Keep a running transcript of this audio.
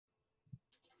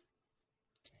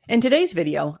In today's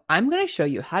video, I'm going to show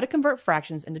you how to convert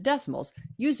fractions into decimals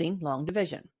using long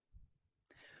division.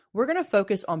 We're going to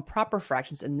focus on proper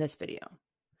fractions in this video.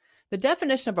 The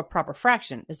definition of a proper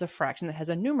fraction is a fraction that has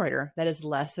a numerator that is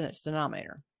less than its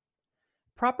denominator.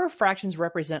 Proper fractions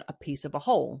represent a piece of a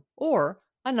whole, or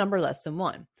a number less than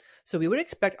 1, so we would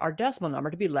expect our decimal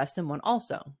number to be less than 1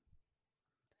 also.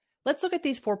 Let's look at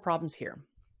these 4 problems here.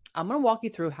 I'm going to walk you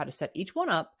through how to set each one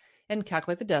up and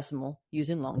calculate the decimal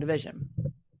using long division.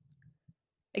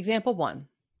 Example 1.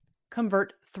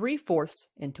 Convert 3/4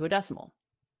 into a decimal.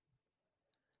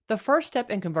 The first step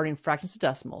in converting fractions to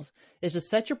decimals is to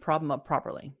set your problem up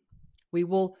properly. We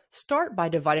will start by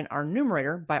dividing our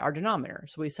numerator by our denominator,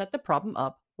 so we set the problem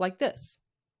up like this.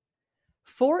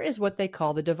 4 is what they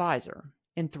call the divisor,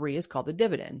 and 3 is called the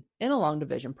dividend in a long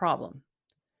division problem.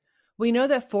 We know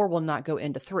that 4 will not go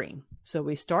into 3, so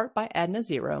we start by adding a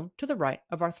 0 to the right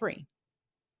of our 3.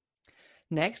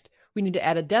 Next, we need to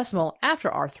add a decimal after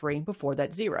our 3 before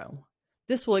that 0.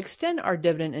 This will extend our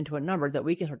dividend into a number that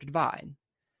we can start to divide.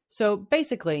 So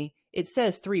basically, it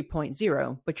says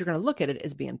 3.0, but you're going to look at it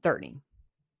as being 30.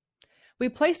 We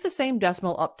place the same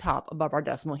decimal up top above our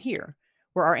decimal here,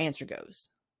 where our answer goes.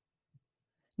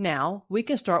 Now, we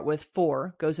can start with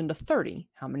 4 goes into 30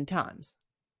 how many times?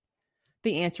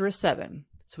 The answer is 7,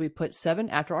 so we put 7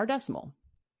 after our decimal.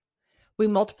 We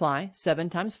multiply 7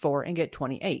 times 4 and get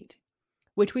 28,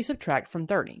 which we subtract from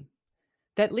 30.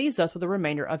 That leaves us with a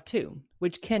remainder of 2,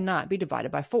 which cannot be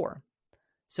divided by 4.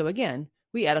 So again,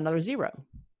 we add another 0,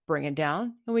 bring it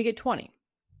down, and we get 20.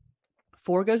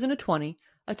 4 goes into 20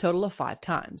 a total of 5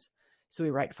 times. So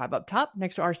we write 5 up top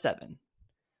next to our 7.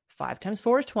 5 times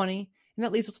 4 is 20, and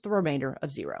that leaves us with the remainder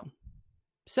of 0.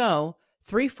 So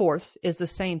 3/4 is the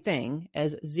same thing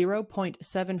as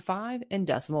 0.75 in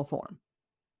decimal form.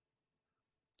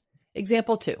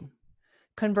 Example 2.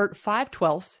 Convert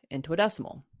 5/12 into a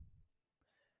decimal.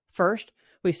 First,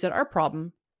 we set our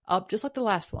problem up just like the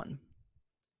last one.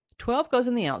 12 goes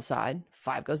on the outside,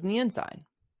 5 goes on the inside.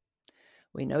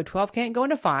 We know 12 can't go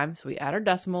into 5, so we add our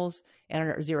decimals and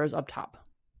our zeros up top.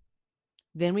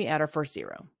 Then we add our first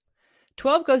 0.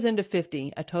 12 goes into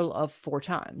 50 a total of 4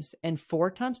 times, and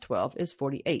 4 times 12 is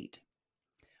 48.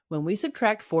 When we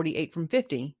subtract 48 from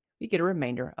 50, we get a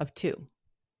remainder of 2.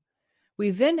 We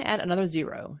then add another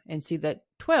 0 and see that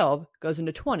 12 goes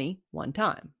into 20 one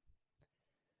time.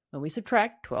 When we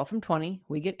subtract 12 from 20,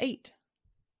 we get 8.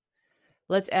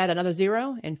 Let's add another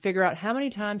 0 and figure out how many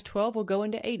times 12 will go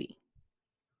into 80.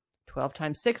 12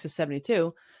 times 6 is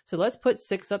 72, so let's put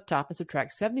 6 up top and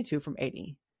subtract 72 from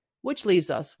 80, which leaves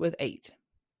us with 8.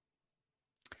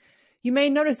 You may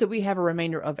notice that we have a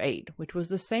remainder of 8, which was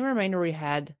the same remainder we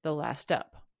had the last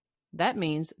step. That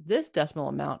means this decimal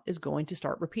amount is going to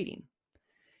start repeating.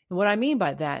 And what I mean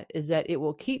by that is that it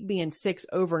will keep being 6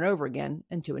 over and over again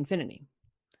into infinity.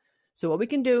 So what we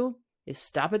can do is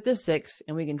stop at this 6,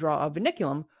 and we can draw a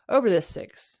vinculum over this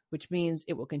 6, which means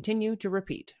it will continue to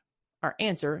repeat. Our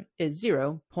answer is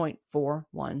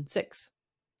 0.416.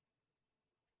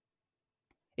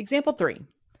 Example 3.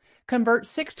 Convert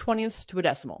 6/20 to a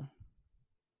decimal.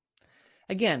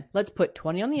 Again, let's put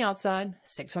 20 on the outside,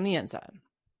 6 on the inside.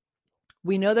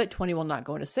 We know that 20 will not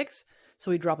go into 6,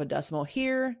 so we drop a decimal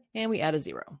here, and we add a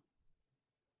 0.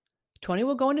 20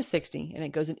 will go into 60, and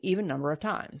it goes an even number of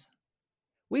times.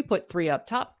 We put 3 up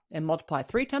top and multiply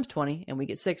 3 times 20, and we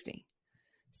get 60.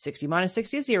 60 minus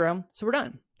 60 is 0, so we're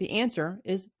done. The answer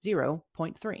is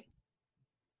 0.3.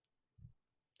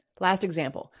 Last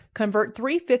example, convert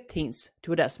 3/15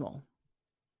 to a decimal.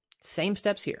 Same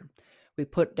steps here. We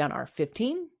put down our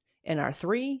 15 and our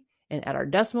 3 and add our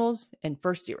decimals and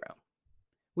first 0.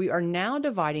 We are now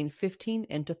dividing 15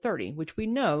 into 30, which we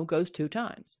know goes 2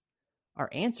 times. Our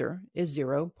answer is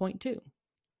 0.2.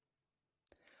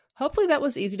 Hopefully that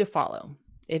was easy to follow.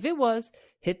 If it was,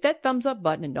 hit that thumbs up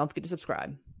button and don't forget to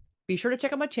subscribe. Be sure to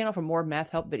check out my channel for more math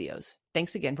help videos.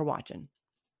 Thanks again for watching.